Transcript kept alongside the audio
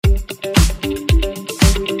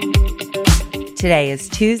Today is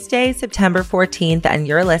Tuesday, September 14th, and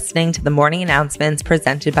you're listening to the morning announcements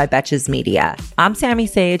presented by Betches Media. I'm Sammy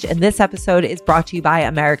Sage, and this episode is brought to you by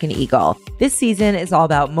American Eagle. This season is all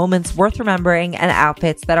about moments worth remembering and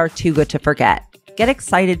outfits that are too good to forget. Get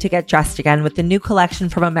excited to get dressed again with the new collection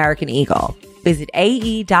from American Eagle. Visit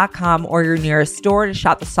AE.com or your nearest store to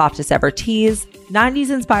shop the softest ever tees,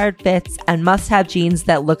 90s-inspired fits, and must-have jeans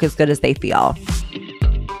that look as good as they feel.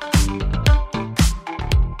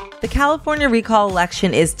 The California recall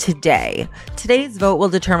election is today. Today's vote will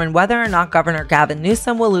determine whether or not Governor Gavin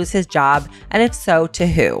Newsom will lose his job, and if so, to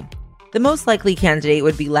who. The most likely candidate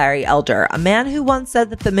would be Larry Elder, a man who once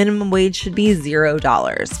said that the minimum wage should be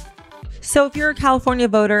 $0. So if you're a California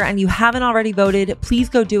voter and you haven't already voted, please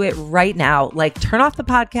go do it right now. Turn off the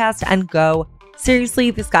podcast and go. Seriously,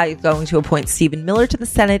 this guy is going to appoint Stephen Miller to the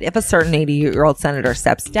Senate if a certain 80-year-old senator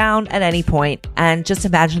steps down at any point. And just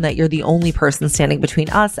imagine that you're the only person standing between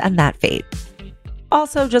us and that fate.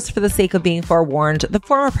 Also, just for the sake of being forewarned, the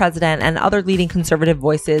former president and other leading conservative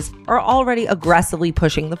voices are already aggressively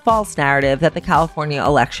pushing the false narrative that the California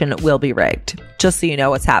election will be rigged. Just so you know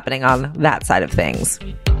what's happening on that side of things.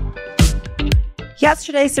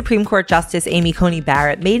 Yesterday, Supreme Court Justice Amy Coney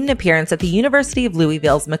Barrett made an appearance at the University of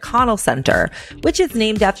Louisville's McConnell Center, which is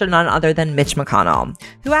named after none other than Mitch McConnell,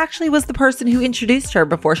 who actually was the person who introduced her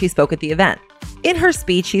before she spoke at the event. In her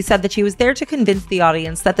speech, she said that she was there to convince the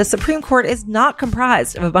audience that the Supreme Court is not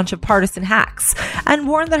comprised of a bunch of partisan hacks, and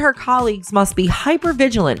warned that her colleagues must be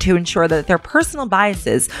hyper-vigilant to ensure that their personal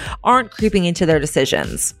biases aren't creeping into their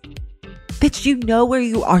decisions. Bitch, do you know where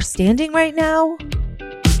you are standing right now?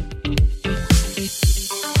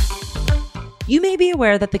 You may be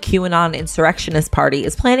aware that the QAnon Insurrectionist Party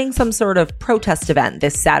is planning some sort of protest event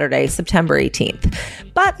this Saturday, September 18th.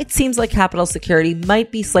 But it seems like Capitol Security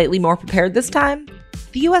might be slightly more prepared this time.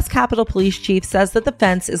 The U.S. Capitol Police Chief says that the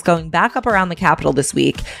fence is going back up around the Capitol this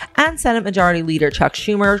week, and Senate Majority Leader Chuck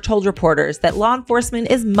Schumer told reporters that law enforcement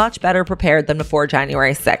is much better prepared than before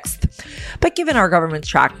January 6th. But given our government's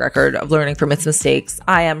track record of learning from its mistakes,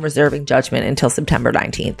 I am reserving judgment until September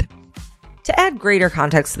 19th. To add greater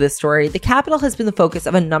context to this story, the Capitol has been the focus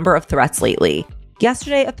of a number of threats lately.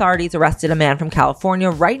 Yesterday, authorities arrested a man from California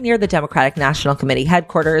right near the Democratic National Committee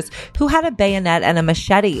headquarters who had a bayonet and a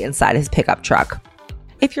machete inside his pickup truck.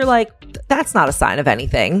 If you're like, that's not a sign of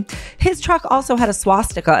anything, his truck also had a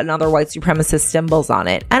swastika and other white supremacist symbols on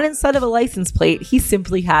it, and instead of a license plate, he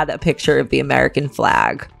simply had a picture of the American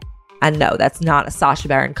flag. And no, that's not a Sacha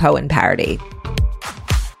Baron Cohen parody.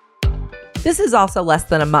 This is also less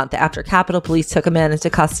than a month after Capitol Police took a man into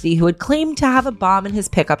custody who had claimed to have a bomb in his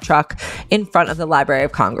pickup truck in front of the Library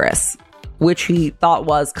of Congress, which he thought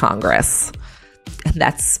was Congress. And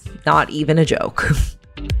that's not even a joke.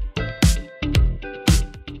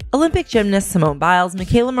 Olympic gymnast Simone Biles,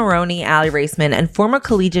 Michaela Maroney, Aly Raisman, and former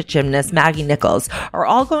collegiate gymnast Maggie Nichols are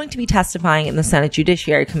all going to be testifying in the Senate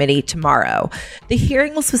Judiciary Committee tomorrow. The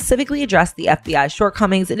hearing will specifically address the FBI's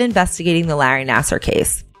shortcomings in investigating the Larry Nassar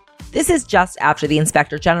case. This is just after the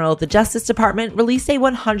Inspector General of the Justice Department released a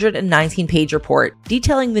 119-page report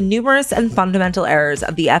detailing the numerous and fundamental errors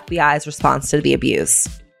of the FBI's response to the abuse.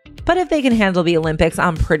 But if they can handle the Olympics,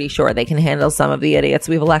 I'm pretty sure they can handle some of the idiots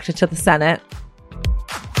we've elected to the Senate.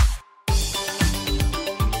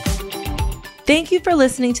 Thank you for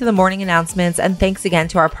listening to the morning announcements, and thanks again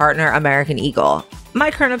to our partner, American Eagle. My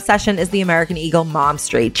current obsession is the American Eagle Mom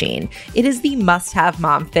Straight Jean. It is the must-have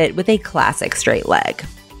mom fit with a classic straight leg.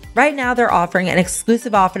 Right now, they're offering an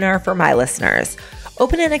exclusive offer for my listeners.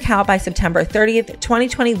 Open an account by September 30th,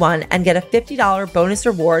 2021 and get a $50 bonus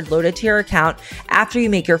reward loaded to your account after you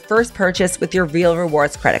make your first purchase with your Real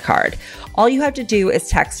Rewards credit card. All you have to do is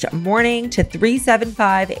text MORNING to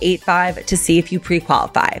 37585 to see if you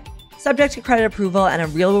pre-qualify. Subject to credit approval, and a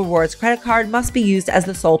Real Rewards credit card must be used as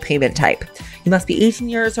the sole payment type. You must be 18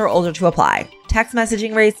 years or older to apply. Text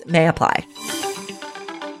messaging rates may apply.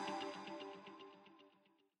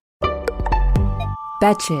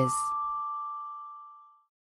 Betches.